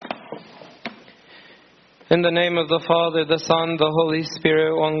In the name of the Father, the Son, the Holy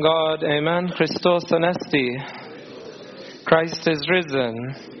Spirit, one God. Amen. Christos anesti. Christ is risen.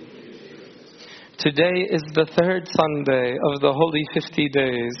 Today is the third Sunday of the Holy 50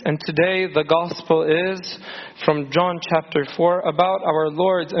 Days. And today the Gospel is from John chapter 4 about our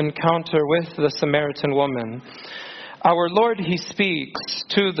Lord's encounter with the Samaritan woman. Our Lord, He speaks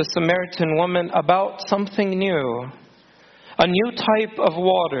to the Samaritan woman about something new. A new type of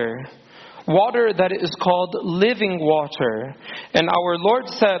water. Water that is called living water. And our Lord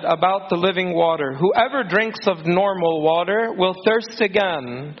said about the living water, whoever drinks of normal water will thirst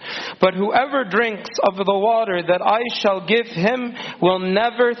again. But whoever drinks of the water that I shall give him will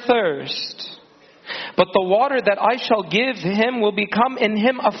never thirst. But the water that I shall give him will become in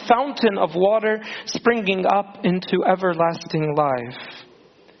him a fountain of water springing up into everlasting life.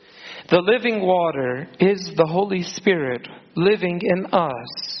 The living water is the Holy Spirit living in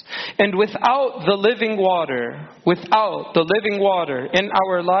us. And without the living water in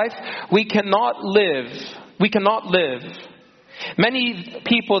our life, we cannot live. We cannot live. Many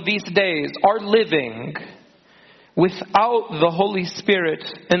people these days are living without the Holy Spirit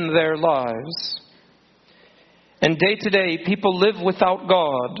in their lives. And day to day, people live without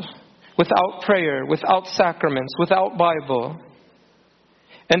God, without prayer, without sacraments, without Bible.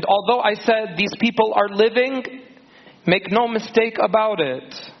 And although I said these people are living, make no mistake about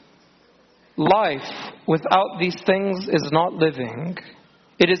it. Life without these things is not living.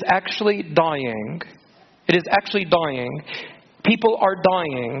 It is actually dying. It is actually dying. People are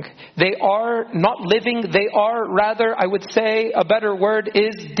dying. They are not living. They are, rather, I would say, a better word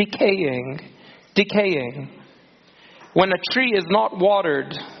is decaying. Decaying. When a tree is not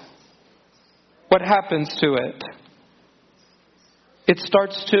watered, what happens to it? It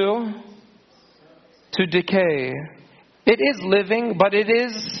starts to decay. It is living, but it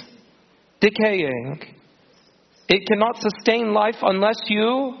is decaying. It cannot sustain life unless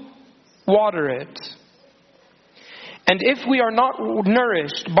you water it. And if we are not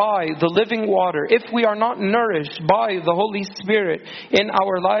nourished by the living water, if we are not nourished by the Holy Spirit in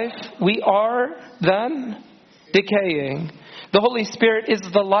our life, we are then decaying. The Holy Spirit is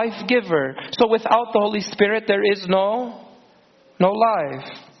the life giver. So without the Holy Spirit, there is no life.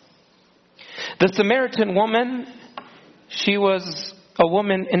 The Samaritan woman, she was a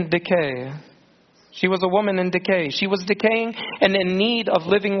woman in decay. She was a woman in decay. She was decaying and in need of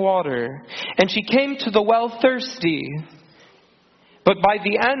living water. And she came to the well thirsty. But by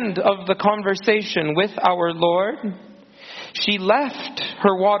the end of the conversation with our Lord, she left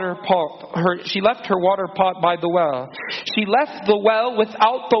her water pot. She left her water pot by the well. She left the well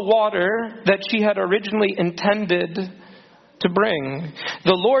without the water that she had originally intended to bring.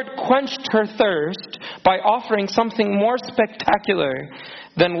 The Lord quenched her thirst by offering something more spectacular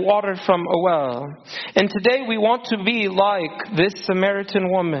than water from a well. And today we want to be like this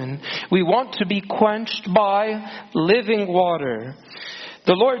Samaritan woman. We want to be quenched by living water.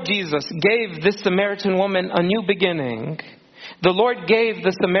 The Lord Jesus gave this Samaritan woman a new beginning. The Lord gave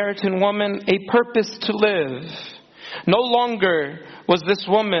the Samaritan woman a purpose to live. No longer was this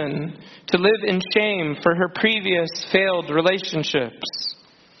woman to live in shame for her previous failed relationships.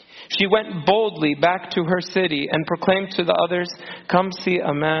 She went boldly back to her city and proclaimed to the others, "Come see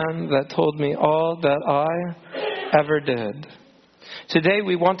a man that told me all that I ever did." Today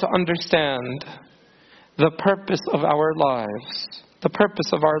we want to understand the purpose of our lives. The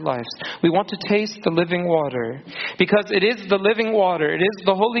purpose of our lives. We want to taste the living water. Because it is the living water. It is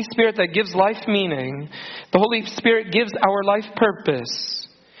the Holy Spirit that gives life meaning. The Holy Spirit gives our life purpose.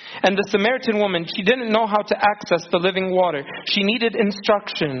 And the Samaritan woman, she didn't know how to access the living water. She needed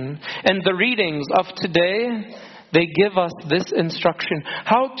instruction. And the readings of today, they give us this instruction.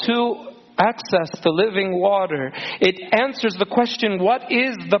 How to access the living water. It answers the question, what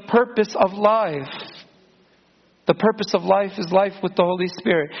is the purpose of life? The purpose of life is life with the Holy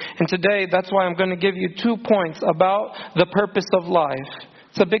Spirit. And today, that's why I'm going to give you 2 points about the purpose of life.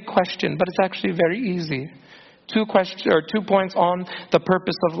 It's a big question, but it's actually very easy. 2 points on the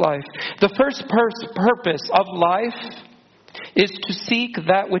purpose of life. The first purpose of life is to seek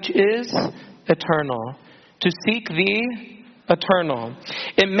that which is eternal. To seek the eternal.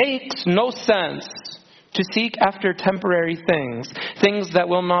 It makes no sense to seek after temporary things that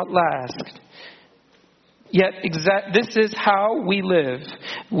will not last. Yet this is how we live.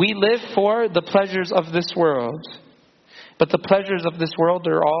 We live for the pleasures of this world. But the pleasures of this world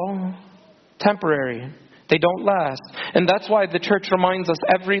are all temporary. They don't last. And that's why the church reminds us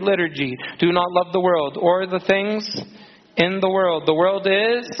every liturgy, do not love the world or the things in the world. The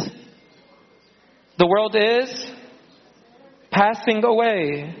world is passing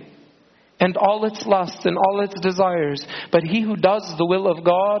away. and all its lusts and all its desires. But he who does the will of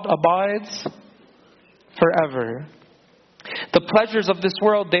God abides forever. The pleasures of this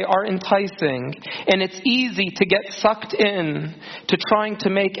world, they are enticing, and it's easy to get sucked in to trying to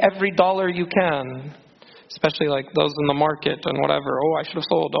make every dollar you can. Especially like those in the market and whatever. Oh, I should have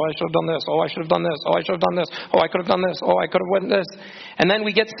sold. Oh, I should have done this. Oh, I should have done this. Oh, I should have done this. Oh, I could have done this. Oh, I could have won this. And then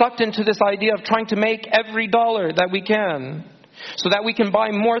we get sucked into this idea of trying to make every dollar that we can, so that we can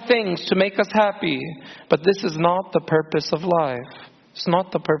buy more things to make us happy. But this is not the purpose of life. It's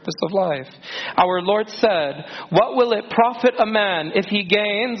not the purpose of life. Our Lord said, "What will it profit a man if he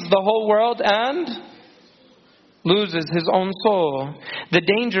gains the whole world and loses his own soul?" The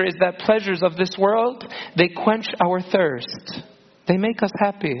danger is that pleasures of this world, they quench our thirst. They make us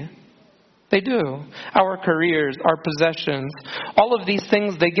happy. They do. Our careers, our possessions, all of these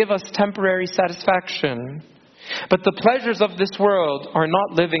things, they give us temporary satisfaction. But the pleasures of this world are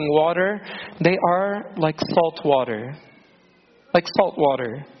not living water. They are like salt water. Like salt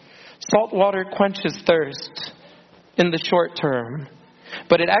water. Salt water quenches thirst in the short term,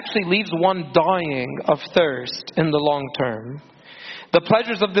 but it actually leaves one dying of thirst in the long term. The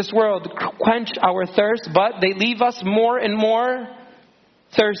pleasures of this world quench our thirst, but they leave us more and more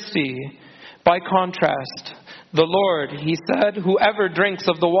thirsty. By contrast, the Lord, He said, "Whoever drinks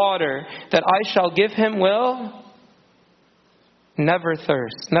of the water that I shall give him will never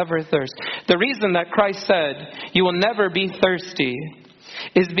thirst." Never thirst. The reason that Christ said, "You will never be thirsty,"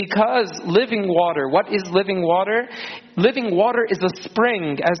 is because living water, what is living water? Living water is a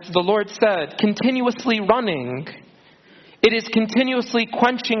spring, as the Lord said, continuously running. It is continuously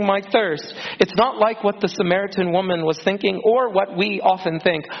quenching my thirst. It's not like what the Samaritan woman was thinking, or what we often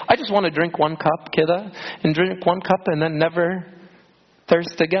think. I just want to drink one cup, kidda, and drink one cup and then never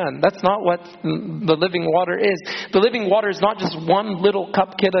thirst again. That's not what the living water is. The living water is not just one little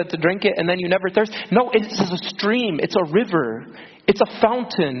cup, kidda, to drink it and then you never thirst. No, it's a stream. It's a river. It's a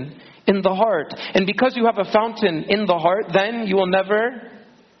fountain in the heart. And because you have a fountain in the heart, then you will never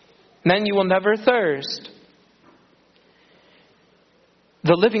thirst.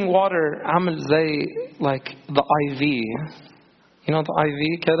 The living water, like the IV. You know the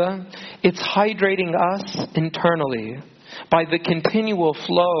IV, kidda? It's hydrating us internally by the continual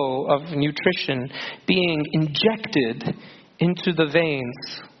flow of nutrition being injected into the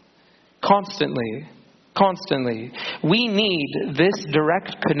veins constantly. Constantly. We need this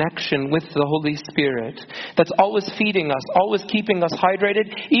direct connection with the Holy Spirit that's always feeding us, always keeping us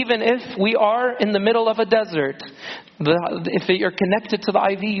hydrated, even if we are in the middle of a desert. If you're connected to the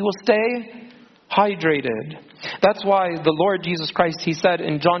IV, you will stay hydrated. That's why the Lord Jesus Christ, He said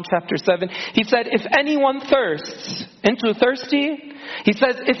in John chapter 7, He said, "If anyone thirsts," into thirsty, He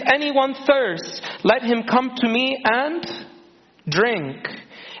says, "If anyone thirsts, let him come to me and drink.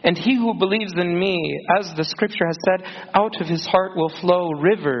 And he who believes in me, as the scripture has said, out of his heart will flow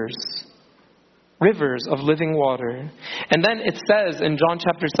rivers of living water." And then it says in John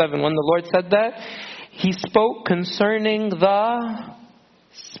chapter 7, when the Lord said that, He spoke concerning the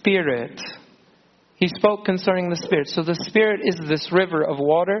Spirit. He spoke concerning the Spirit. So the Spirit is this river of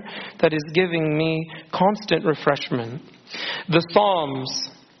water that is giving me constant refreshment. The Psalms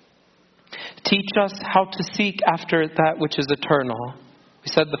teach us how to seek after that which is eternal. We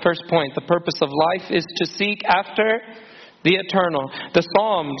said the first point, the purpose of life is to seek after the eternal. The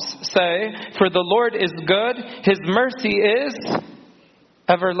Psalms say, "For the Lord is good, His mercy is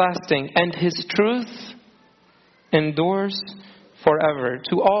everlasting, and His truth endures forever,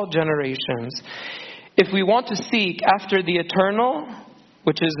 to all generations." If we want to seek after the eternal,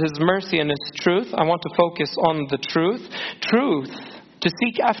 which is His mercy and His truth, I want to focus on the truth. Truth. To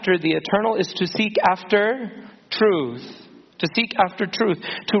seek after the eternal is to seek after truth. To seek after truth,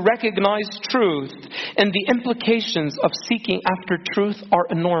 to recognize truth. And the implications of seeking after truth are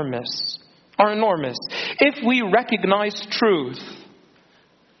enormous. If we recognize truth,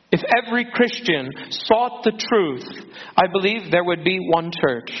 if every Christian sought the truth, I believe there would be one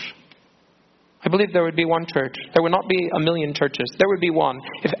church. There would not be a million churches. There would be one.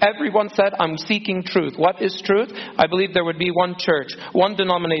 If everyone said, "I'm seeking truth." What is truth? I believe there would be one church, one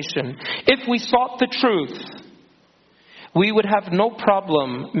denomination. If we sought the truth, we would have no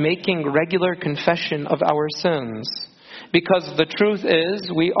problem making regular confession of our sins. Because the truth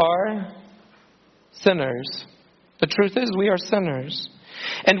is, we are sinners. The truth is, we are sinners.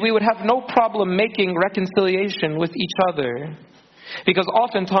 And we would have no problem making reconciliation with each other. Because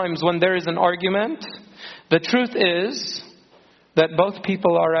oftentimes when there is an argument, the truth is that both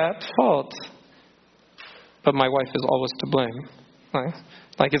people are at fault. But my wife is always to blame.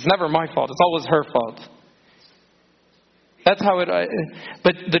 Like it's never my fault. It's always her fault. That's how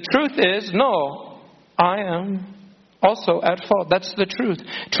but the truth is, no, I am also at fault. That's the truth.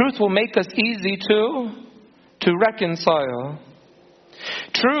 Truth will make us easy to reconcile.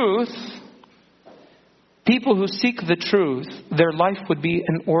 Truth, people who seek the truth, their life would be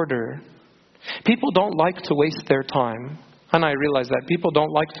in order. People don't like to waste their time. And I realize that people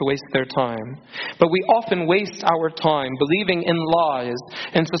don't like to waste their time. But we often waste our time believing in lies.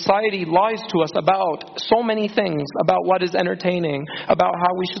 And society lies to us about so many things. About what is entertaining. About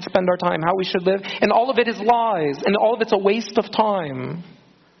how we should spend our time. How we should live. And all of it is lies. And all of it's a waste of time.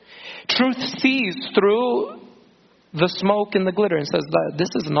 Truth sees through the smoke and the glitter and says that this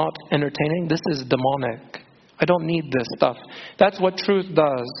is not entertaining. This is demonic. I don't need this stuff. That's what truth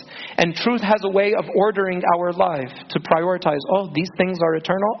does. And truth has a way of ordering our life to prioritize. Oh, these things are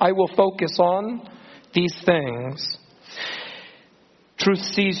eternal. I will focus on these things. Truth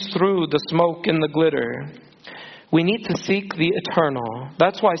sees through the smoke and the glitter. We need to seek the eternal.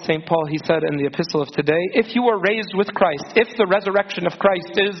 That's why St. Paul, he said in the epistle of today, if you were raised with Christ, if the resurrection of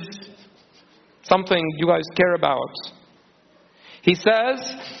Christ is something you guys care about, he says,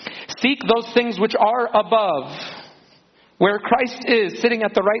 seek those things which are above, where Christ is, sitting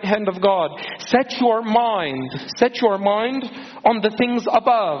at the right hand of God. Set your mind on the things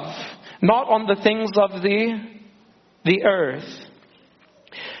above, not on the things of the earth.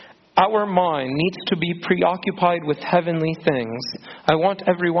 Our mind needs to be preoccupied with heavenly things. I want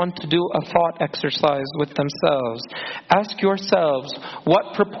everyone to do a thought exercise with themselves. Ask yourselves,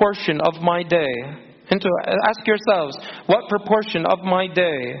 what proportion of my day... Ask yourselves, what proportion of my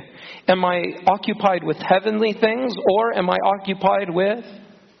day am I occupied with heavenly things, or am I occupied with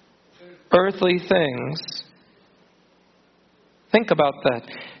earthly things? Think about that.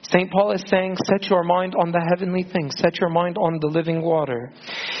 St. Paul is saying, set your mind on the heavenly things. Set your mind on the living water.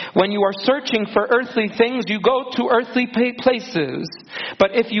 When you are searching for earthly things, you go to earthly places.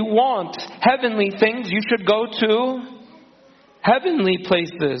 But if you want heavenly things, you should go to heavenly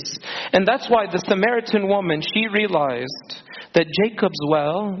places. And that's why the Samaritan woman, she realized that Jacob's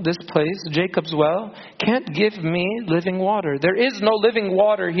well, this place, Jacob's well, can't give me living water. There is no living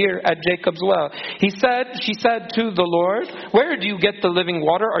water here at Jacob's well. She said to the Lord, where do you get the living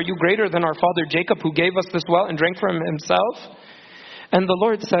water? Are you greater than our father Jacob, who gave us this well and drank from himself? And the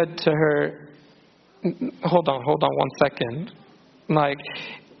Lord said to her, hold on 1 second.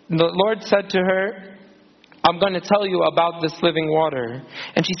 The Lord said to her, I'm going to tell you about this living water.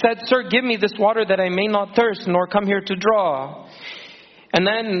 And she said, sir, give me this water that I may not thirst, nor come here to draw. And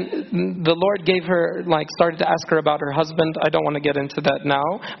then the Lord gave her, started to ask her about her husband. I don't want to get into that now.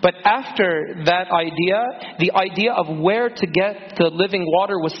 But after that idea, the idea of where to get the living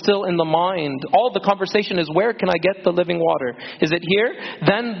water was still in the mind. All the conversation is, where can I get the living water? Is it here?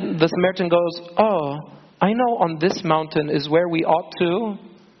 Then the Samaritan goes, oh, I know on this mountain is where we ought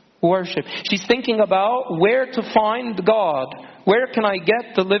to worship. She's thinking about where to find God. Where can I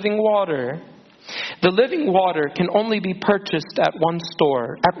get the living water? The living water can only be purchased at one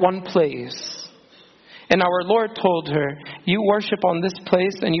store, at one place. And our Lord told her, you worship on this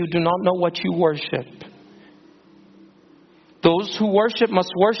place and you do not know what you worship. Those who worship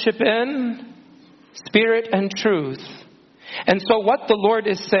must worship in spirit and truth. And so what the Lord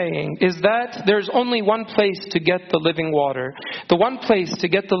is saying is that there's only one place to get the living water. The one place to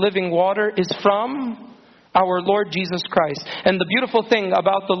get the living water is from our Lord Jesus Christ. And the beautiful thing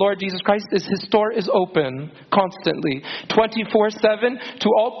about the Lord Jesus Christ is His door is open constantly, 24/7, to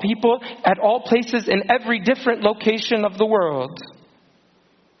all people, at all places, in every different location of the world.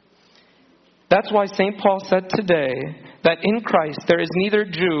 That's why St. Paul said today that in Christ there is neither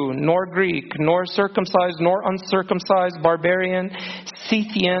Jew, nor Greek, nor circumcised, nor uncircumcised, barbarian,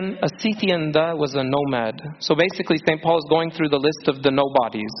 Scythian. A Scythian was a nomad. So basically St. Paul is going through the list of the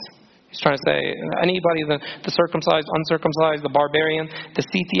nobodies. He's trying to say anybody, the circumcised, uncircumcised, the barbarian, the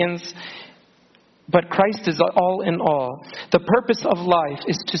Scythians. But Christ is all in all. The purpose of life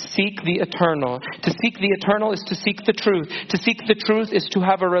is to seek the eternal. To seek the eternal is to seek the truth. To seek the truth is to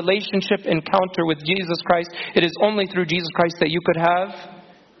have a relationship encounter with Jesus Christ. It is only through Jesus Christ that you could have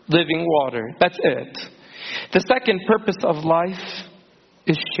living water. That's it. The second purpose of life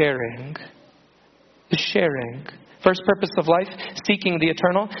is sharing. First purpose of life, seeking the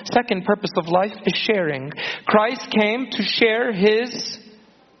eternal. Second purpose of life is sharing. Christ came to share His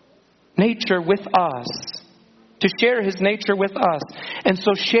nature with us. To share His nature with us. And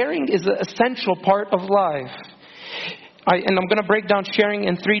so sharing is an essential part of life. I'm going to break down sharing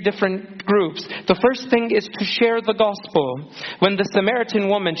in 3 different groups. The first thing is to share the gospel. When the Samaritan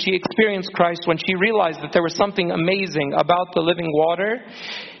woman, she experienced Christ, when she realized that there was something amazing about the living water,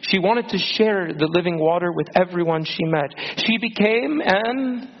 she wanted to share the living water with everyone she met. She became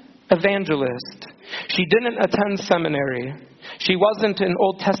an evangelist. She didn't attend seminary. She wasn't an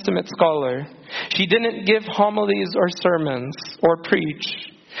Old Testament scholar. She didn't give homilies or sermons or preach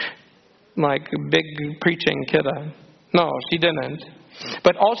like big preaching kidda. No, she didn't.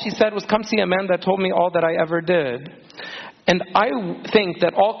 But all she said was, come see a man that told me all that I ever did. And I think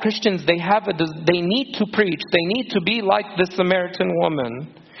that all Christians, they need to preach. They need to be like this Samaritan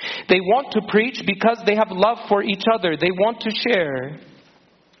woman. They want to preach because they have love for each other. They want to share.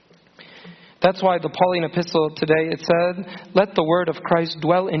 That's why the Pauline epistle today, it said, let the word of Christ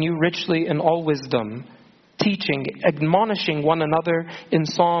dwell in you richly in all wisdom, teaching, admonishing one another in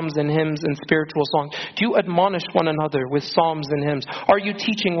psalms and hymns and spiritual songs. Do you admonish one another with psalms and hymns? Are you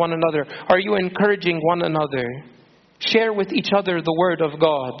teaching one another? Are you encouraging one another? Share with each other the word of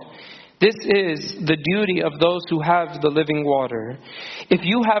God. This is the duty of those who have the living water. If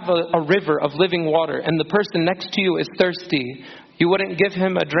you have a river of living water and the person next to you is thirsty, you wouldn't give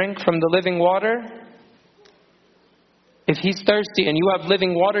him a drink from the living water? If he's thirsty and you have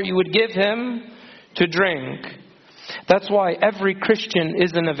living water, you would give him to drink. That's why every Christian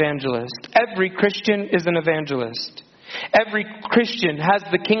is an evangelist. Every Christian is an evangelist. Every Christian has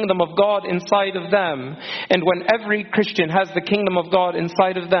the kingdom of God inside of them. And when every Christian has the kingdom of God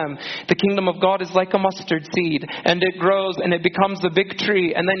inside of them, the kingdom of God is like a mustard seed. And it grows and it becomes a big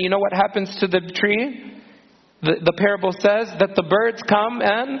tree. And then you know what happens to the tree? The parable says that the birds come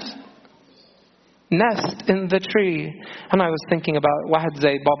and nest in the tree. And I was thinking about Wahad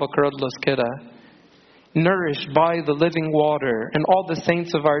Zay Baba Karadlos Kida, nourished by the living water, and all the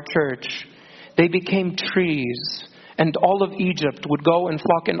saints of our church, they became trees. And all of Egypt would go and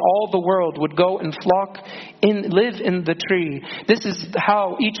flock, and all the world would go and flock, live in the tree. This is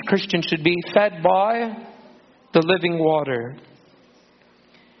how each Christian should be, fed by the living water.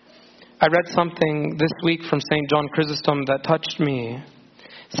 I read something this week from St. John Chrysostom that touched me.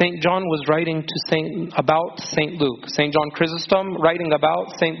 St. John was writing about St. Luke. St. John Chrysostom writing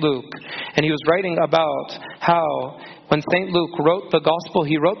about St. Luke. And he was writing about how when St. Luke wrote the gospel,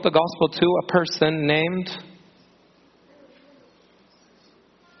 he wrote the gospel to a person named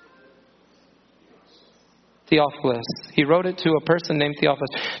Theophilus. He wrote it to a person named Theophilus.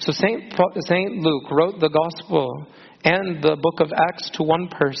 So St. Luke wrote the gospel and the book of Acts to one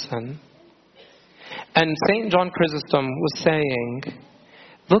person. And St. John Chrysostom was saying,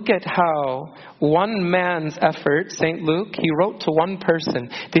 look at how one man's effort, St. Luke, he wrote to one person.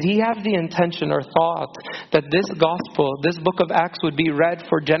 Did he have the intention or thought that this gospel, this book of Acts would be read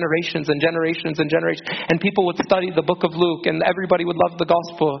for generations and generations and generations, and people would study the book of Luke and everybody would love the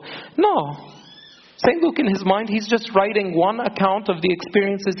gospel? No. St. Luke, in his mind, he's just writing one account of the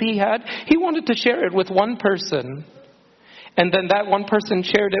experiences he had. He wanted to share it with one person. And then that one person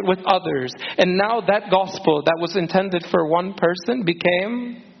shared it with others. And now that gospel that was intended for one person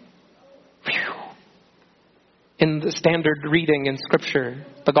became in the standard reading in Scripture.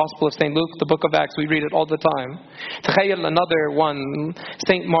 The Gospel of St. Luke, the book of Acts, we read it all the time. Takhayal, another one,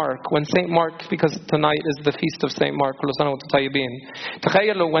 St. Mark. When St. Mark, because tonight is the feast of St. Mark.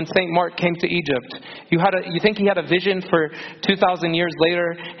 Takhayal, when St. Mark came to Egypt, you think he had a vision for 2,000 years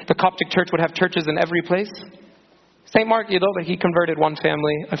later, the Coptic church would have churches in every place? St. Mark, you know that he converted one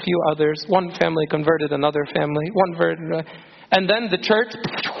family, a few others. One family converted another family. And then the church.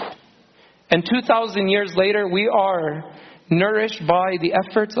 And 2,000 years later, we are nourished by the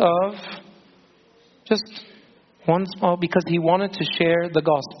efforts of just one small, because he wanted to share the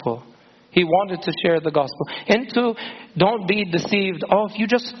gospel. He wanted to share the gospel. And don't be deceived. If you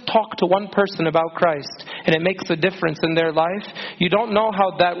just talk to one person about Christ and it makes a difference in their life, you don't know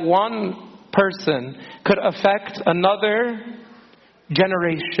how that one person could affect another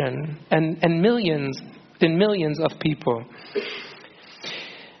generation and millions of people.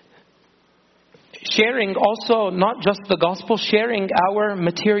 Sharing also, not just the gospel, sharing our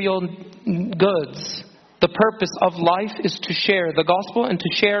material goods. The purpose of life is to share the gospel and to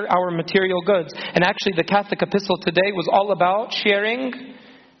share our material goods. And actually the Catholic epistle today was all about sharing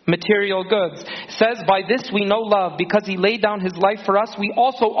material goods. It says, by this we know love, because he laid down his life for us. We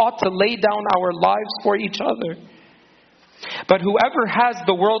also ought to lay down our lives for each other. But whoever has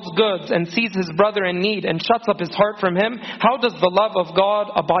the world's goods and sees his brother in need and shuts up his heart from him, how does the love of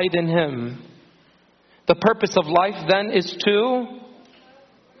God abide in him? The purpose of life then is to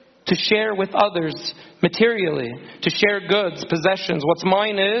share with others materially, to share goods, possessions. What's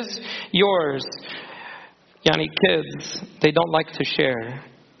mine is yours. Yani kids, they don't like to share.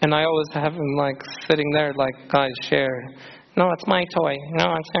 And I always have him like sitting there like, guys, share. No, it's my toy.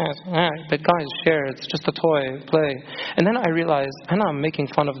 No, it's yours. But guys, share. It's just a toy. Play. And then I realized, I know I'm making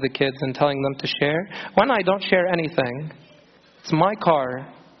fun of the kids and telling them to share. When I don't share anything, it's my car.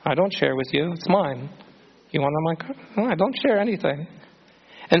 I don't share with you. It's mine. You want on my car? No, I don't share anything.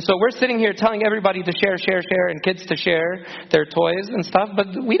 And so we're sitting here telling everybody to share, and kids to share their toys and stuff, but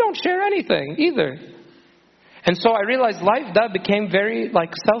we don't share anything either. And so I realized that became very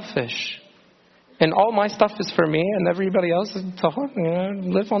like selfish. And all my stuff is for me, and everybody else is to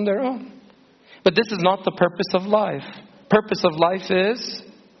live on their own. But this is not the purpose of life. Purpose of life is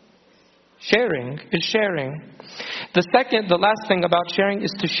sharing. The last thing about sharing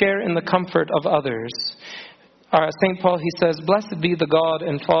is to share in the comfort of others. St. Paul, he says, "Blessed be the God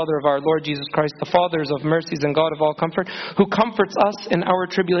and Father of our Lord Jesus Christ, the fathers of mercies and God of all comfort, who comforts us in our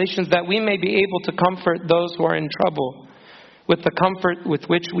tribulations, that we may be able to comfort those who are in trouble with the comfort with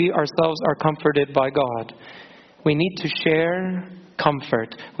which we ourselves are comforted by God." We need to share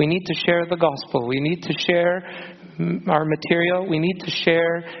comfort. We need to share the gospel. We need to share our material. We need to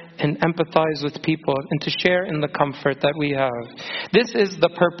share and empathize with people and to share in the comfort that we have. This is the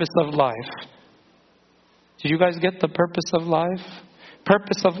purpose of life. Did you guys get the purpose of life?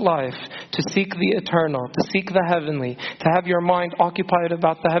 Purpose of life, to seek the eternal, to seek the heavenly, to have your mind occupied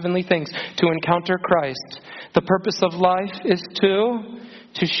about the heavenly things, to encounter Christ. The purpose of life is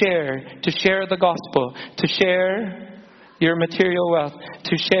to share the gospel, to share your material wealth,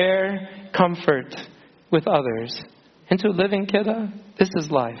 to share comfort with others, and to live in Kidda. This is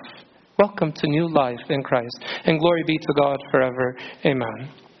life. Welcome to new life in Christ, and glory be to God forever. Amen.